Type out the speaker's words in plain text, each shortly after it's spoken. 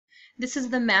This is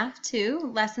the Math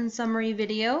 2 lesson summary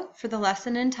video for the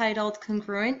lesson entitled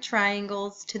Congruent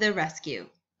Triangles to the Rescue.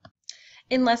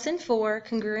 In Lesson 4,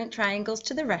 Congruent Triangles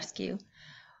to the Rescue,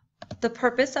 the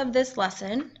purpose of this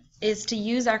lesson is to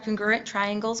use our congruent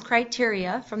triangles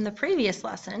criteria from the previous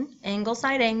lesson, angle,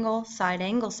 side, angle, side,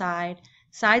 angle, side,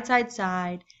 side, side,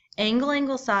 side, angle,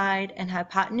 angle, side, and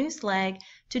hypotenuse, leg,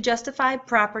 to justify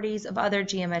properties of other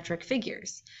geometric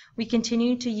figures. We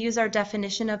continue to use our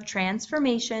definition of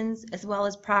transformations as well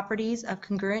as properties of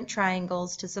congruent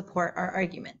triangles to support our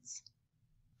arguments.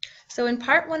 So in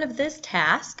part 1 of this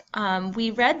task,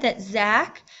 we read that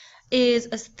Zach is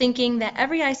thinking that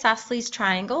every isosceles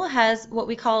triangle has what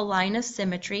we call a line of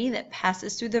symmetry that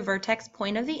passes through the vertex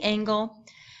point of the angle,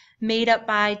 made up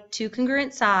by two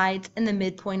congruent sides and the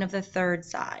midpoint of the third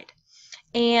side.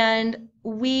 And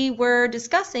we were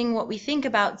discussing what we think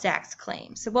about Zach's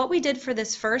claim. So what we did for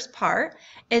this first part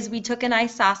is we took an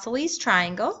isosceles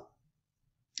triangle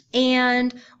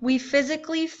and we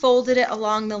physically folded it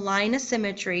along the line of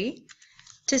symmetry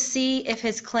to see if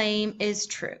his claim is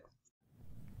true.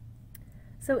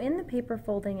 So in the paper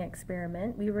folding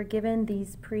experiment, we were given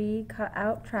these pre-cut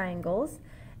out triangles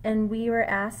and we were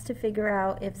asked to figure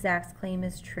out if Zach's claim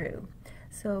is true.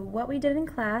 So what we did in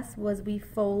class was we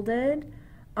folded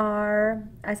our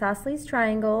isosceles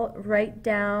triangle right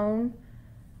down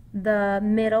the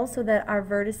middle so that our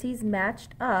vertices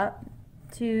matched up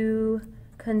to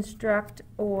construct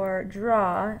or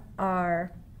draw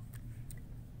our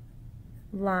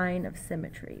line of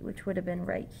symmetry, which would have been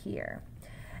right here.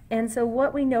 And so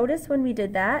what we noticed when we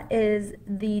did that is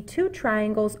the two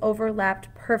triangles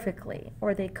overlapped perfectly,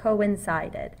 or they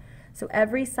coincided. So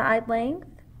every side length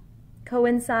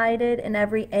coincided and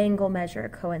every angle measure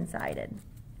coincided.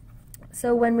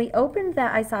 So when we opened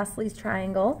that isosceles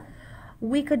triangle,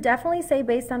 we could definitely say,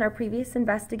 based on our previous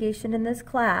investigation in this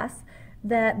class,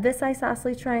 that this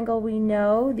isosceles triangle, we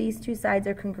know these two sides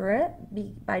are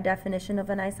congruent by definition of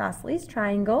an isosceles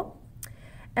triangle.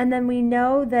 And then we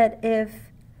know that if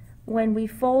when we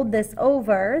fold this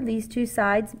over, these two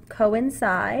sides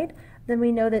coincide, then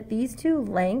we know that these two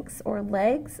lengths or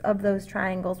legs of those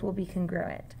triangles will be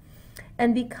congruent.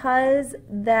 And because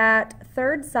that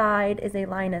third side is a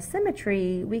line of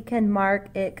symmetry, we can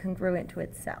mark it congruent to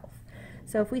itself.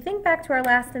 So if we think back to our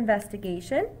last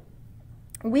investigation,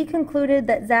 we concluded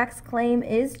that Zach's claim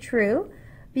is true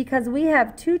because we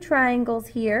have two triangles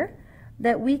here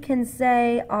that we can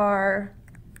say are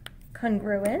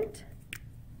congruent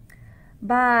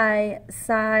by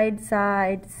side,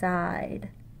 side, side.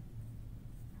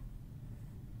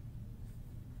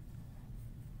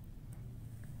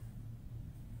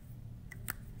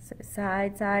 So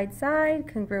side, side,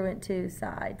 side, congruent to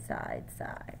side, side,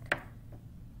 side.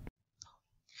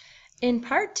 In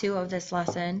part 2 of this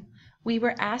lesson, we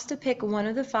were asked to pick one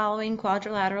of the following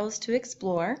quadrilaterals to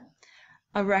explore: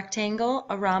 a rectangle,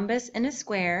 a rhombus, and a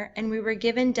square, and we were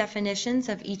given definitions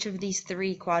of each of these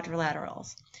three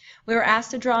quadrilaterals. We were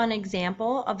asked to draw an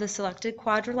example of the selected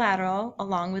quadrilateral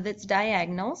along with its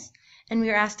diagonals, and we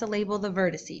were asked to label the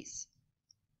vertices.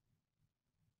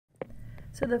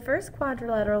 So the first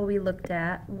quadrilateral we looked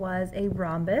at was a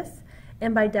rhombus,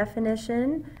 and by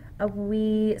definition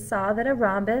we saw that a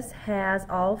rhombus has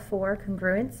all four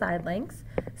congruent side lengths.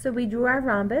 So we drew our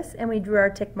rhombus and we drew our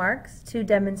tick marks to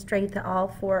demonstrate that all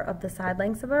four of the side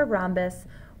lengths of our rhombus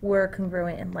were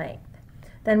congruent in length.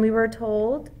 Then we were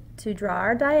told to draw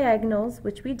our diagonals,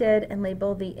 which we did, and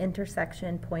label the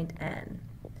intersection point N.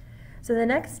 So the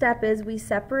next step is we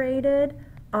separated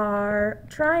our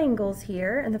triangles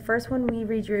here, and the first one we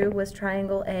redrew was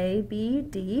triangle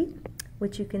ABD,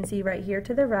 which you can see right here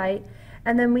to the right,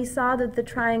 and then we saw that the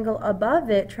triangle above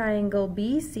it, triangle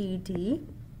BCD,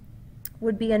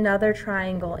 would be another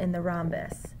triangle in the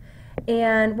rhombus.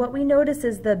 And what we notice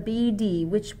is the BD,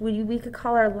 which we could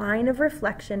call our line of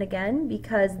reflection again,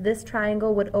 because this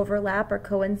triangle would overlap or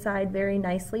coincide very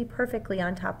nicely, perfectly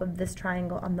on top of this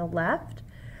triangle on the left.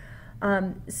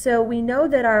 So we know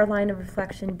that our line of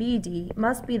reflection BD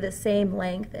must be the same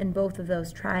length in both of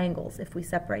those triangles if we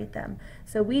separate them.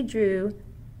 So we drew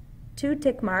two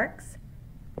tick marks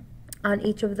on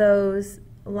each of those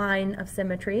line of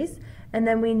symmetries, and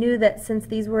then we knew that since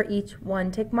these were each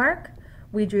one tick mark,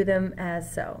 we drew them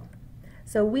as so.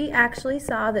 So we actually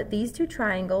saw that these two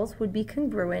triangles would be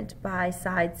congruent by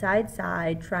side, side,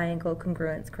 side triangle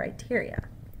congruence criteria.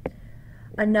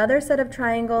 Another set of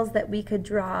triangles that we could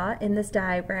draw in this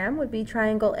diagram would be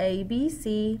triangle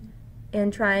ABC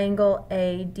and triangle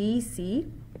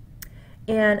ADC.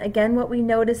 And again, what we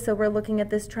notice, so we're looking at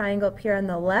this triangle up here on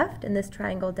the left and this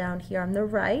triangle down here on the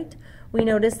right, we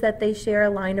notice that they share a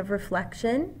line of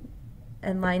reflection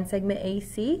and line segment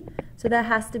AC. So that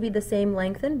has to be the same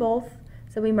length in both.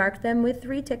 So we mark them with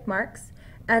 3 tick marks.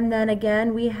 And then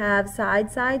again, we have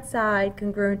side, side, side,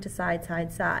 congruent to side,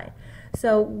 side, side.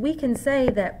 So we can say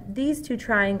that these 2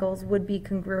 triangles would be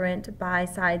congruent by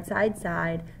side, side,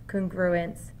 side,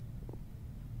 congruence,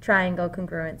 triangle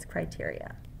congruence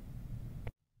criteria.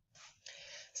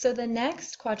 So the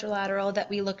next quadrilateral that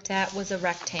we looked at was a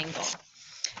rectangle.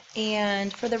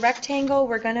 And for the rectangle,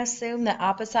 we're going to assume that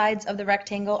opposite sides of the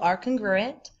rectangle are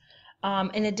congruent,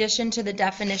 in addition to the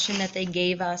definition that they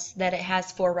gave us that it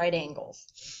has 4 right angles.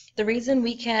 The reason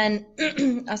we can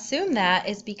assume that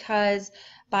is because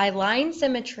by line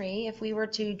symmetry, if we were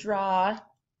to draw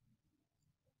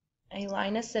a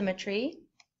line of symmetry,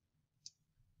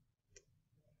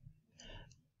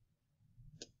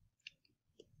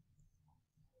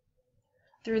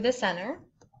 through the center,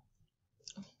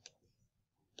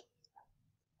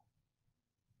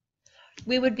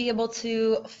 we would be able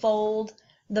to fold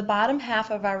the bottom half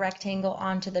of our rectangle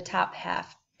onto the top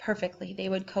half perfectly. They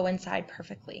would coincide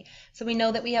perfectly. So we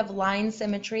know that we have line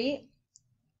symmetry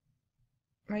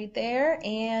right there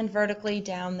and vertically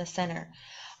down the center.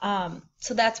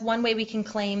 So that's one way we can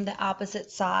claim the opposite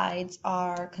sides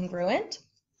are congruent.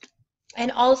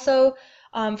 And also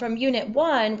from Unit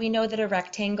 1, we know that a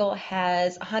rectangle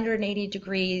has 180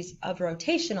 degrees of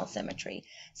rotational symmetry.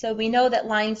 So we know that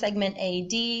line segment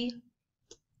AD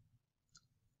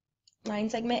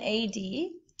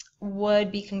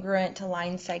would be congruent to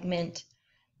line segment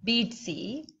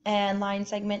BC, and line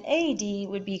segment AD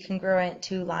would be congruent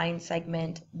to line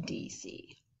segment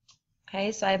DC.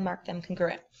 Okay, so I've marked them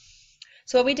congruent.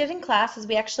 So what we did in class is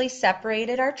we actually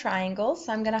separated our triangles.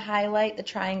 So I'm going to highlight the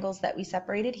triangles that we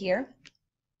separated here.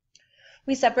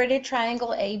 We separated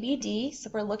triangle ABD, so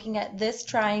we're looking at this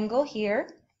triangle here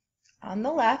on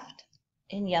the left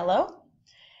in yellow.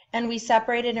 And we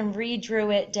separated and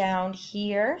redrew it down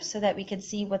here so that we could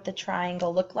see what the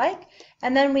triangle looked like.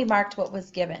 And then we marked what was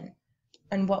given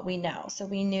and what we know. So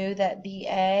we knew that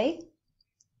BA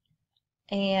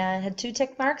and had 2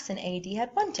 tick marks and AD had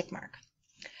 1 tick mark.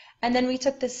 And then we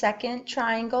took the second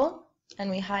triangle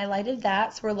and we highlighted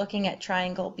that. So we're looking at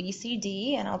triangle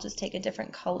BCD, and I'll just take a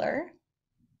different color.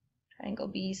 Triangle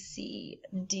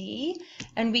BCD.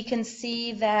 And we can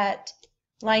see that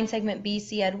line segment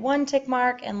BC had 1 tick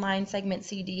mark and line segment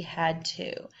CD had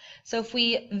 2. So if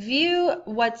we view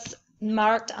what's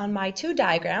marked on my 2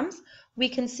 diagrams, we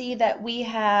can see that we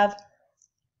have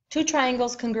 2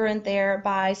 triangles congruent there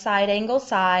by side angle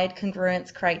side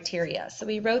congruence criteria. So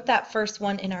we wrote that first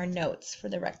one in our notes for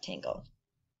the rectangle.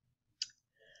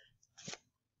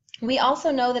 We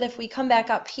also know that if we come back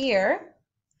up here,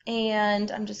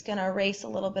 and I'm just going to erase a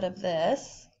little bit of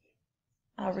this,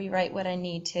 I'll rewrite what I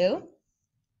need to.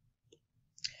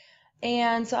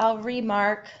 And so I'll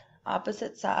remark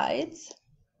opposite sides.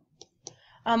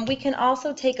 We can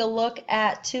also take a look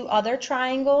at 2 other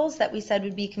triangles that we said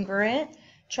would be congruent.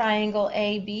 Triangle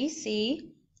ABC.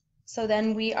 So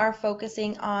then we are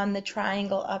focusing on the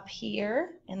triangle up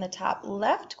here in the top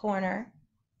left corner.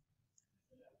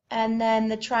 And then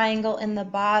the triangle in the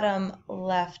bottom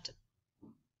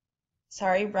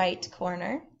right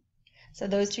corner. So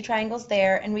those 2 triangles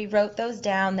there, and we wrote those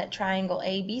down that triangle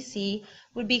ABC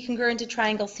would be congruent to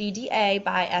triangle CDA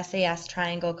by SAS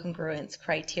triangle congruence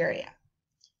criteria.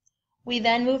 We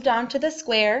then moved on to the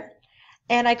square,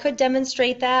 and I could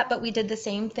demonstrate that, but we did the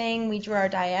same thing. We drew our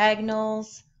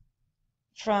diagonals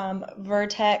from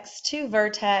vertex to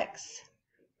vertex,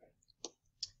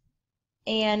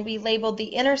 and we labeled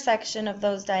the intersection of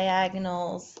those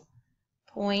diagonals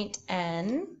point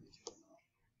N.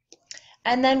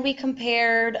 And then we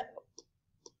compared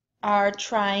our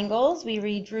triangles. We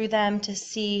redrew them to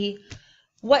see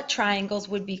what triangles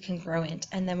would be congruent,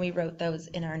 and then we wrote those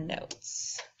in our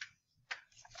notes.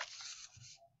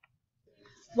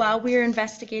 While we were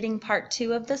investigating part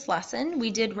 2 of this lesson, we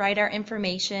did write our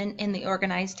information in the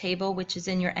organized table, which is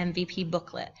in your MVP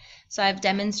booklet. So I've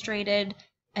demonstrated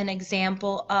an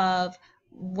example of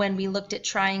when we looked at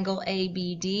triangle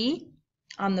ABD.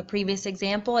 On the previous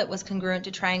example, it was congruent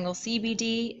to triangle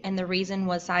CBD, and the reason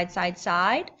was side, side,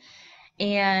 side.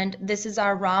 And this is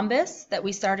our rhombus that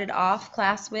we started off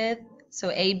class with.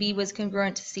 So AB was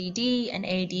congruent to CD, and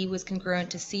AD was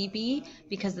congruent to CB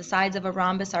because the sides of a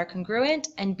rhombus are congruent,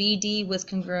 and BD was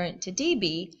congruent to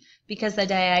DB because the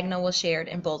diagonal was shared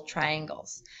in both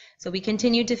triangles. So we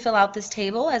continued to fill out this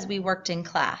table as we worked in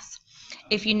class.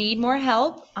 If you need more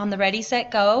help on the Ready,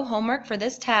 Set, Go homework for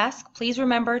this task, please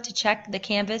remember to check the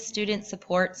Canvas Student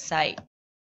Support site.